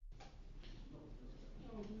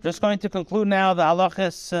Just going to conclude now the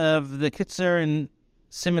halachas of the Kitzur in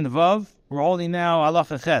Siman Vav. We're holding now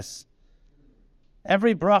halacha ches.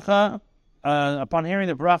 Every bracha, upon hearing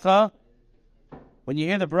the bracha, when you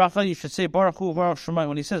hear the bracha, you should say Baruch Hu Baruch Shemai.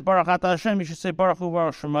 When he says Baruch Ata Hashem, you should say Baruch Hu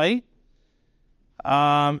Baruch Shemai.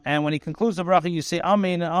 And when he concludes the bracha, you say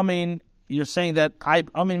Amen, Amen. You're saying that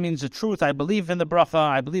Amen means the truth. I believe in the bracha.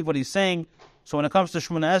 I believe what he's saying. So when it comes to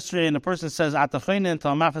Shemona Esrei and the person says Atachoinen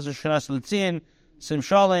Talmachas Shchenas L'Tzion Sim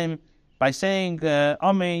Shalem, by saying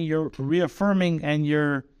Amen, you're reaffirming and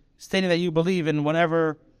you're stating that you believe in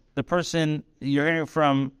whatever the person you're hearing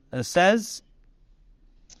from says.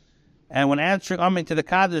 And when answering Amen to the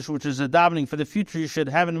Kaddish, which is a davening for the future, you should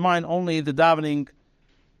have in mind only the davening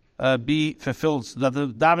be fulfilled, that the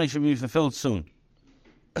davening should be fulfilled soon.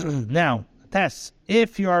 Now, test.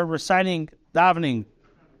 If you are reciting davening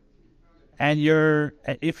and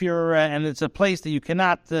and it's a place that you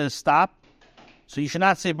cannot stop, so you should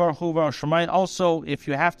not say Baruch Hu Baruch Shemai. Also, if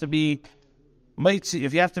you have to be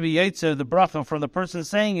Yetzer, the bracha from the person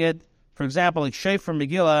saying it, for example, like Shefer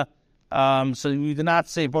Megillah, so you do not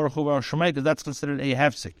say Baruch Hu Baruch Shemai because that's considered a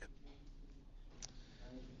hefsek.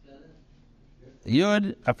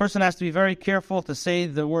 Yud, a person has to be very careful to say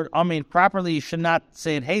the word Amen properly. You should not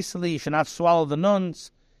say it hastily. You should not swallow the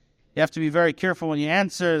nuns. You have to be very careful when you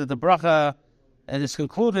answer that the bracha is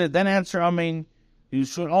concluded, then answer Amen. You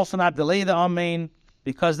should also not delay the Amen,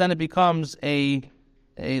 because then it becomes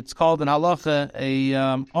it's called in halacha a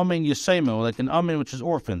Amen Yisemu, like an Amen which is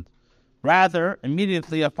orphaned. Rather,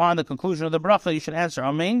 immediately upon the conclusion of the bracha, you should answer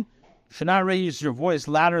Amen. You should not raise your voice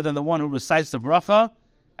louder than the one who recites the bracha.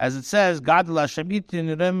 As it says, God declare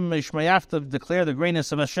the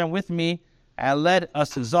greatness of Hashem with me, and let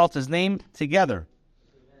us exalt His name together.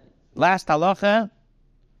 Last halacha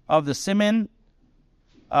of the Siman,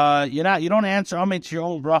 you don't answer Amen to your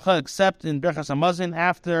own bracha except in Birchas Hamazon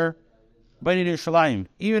after Bnei Yerushalayim.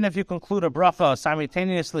 Even if you conclude a bracha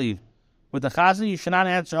simultaneously with the Chazan, you should not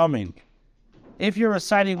answer Amen. If you're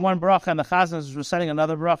reciting one bracha and the Chazan is reciting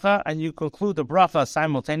another bracha, and you conclude the bracha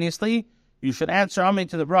simultaneously, you should answer Amen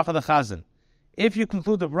to the bracha of the Chazan. If you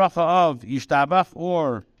conclude the bracha of Yishtabach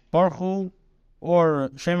or Baruch Hu or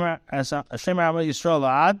Shema Yisrael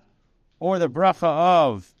La'ad, or the bracha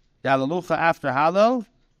of Yalalucha after Halal,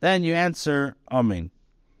 then you answer Amen.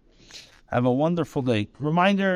 Have a wonderful day. Reminder,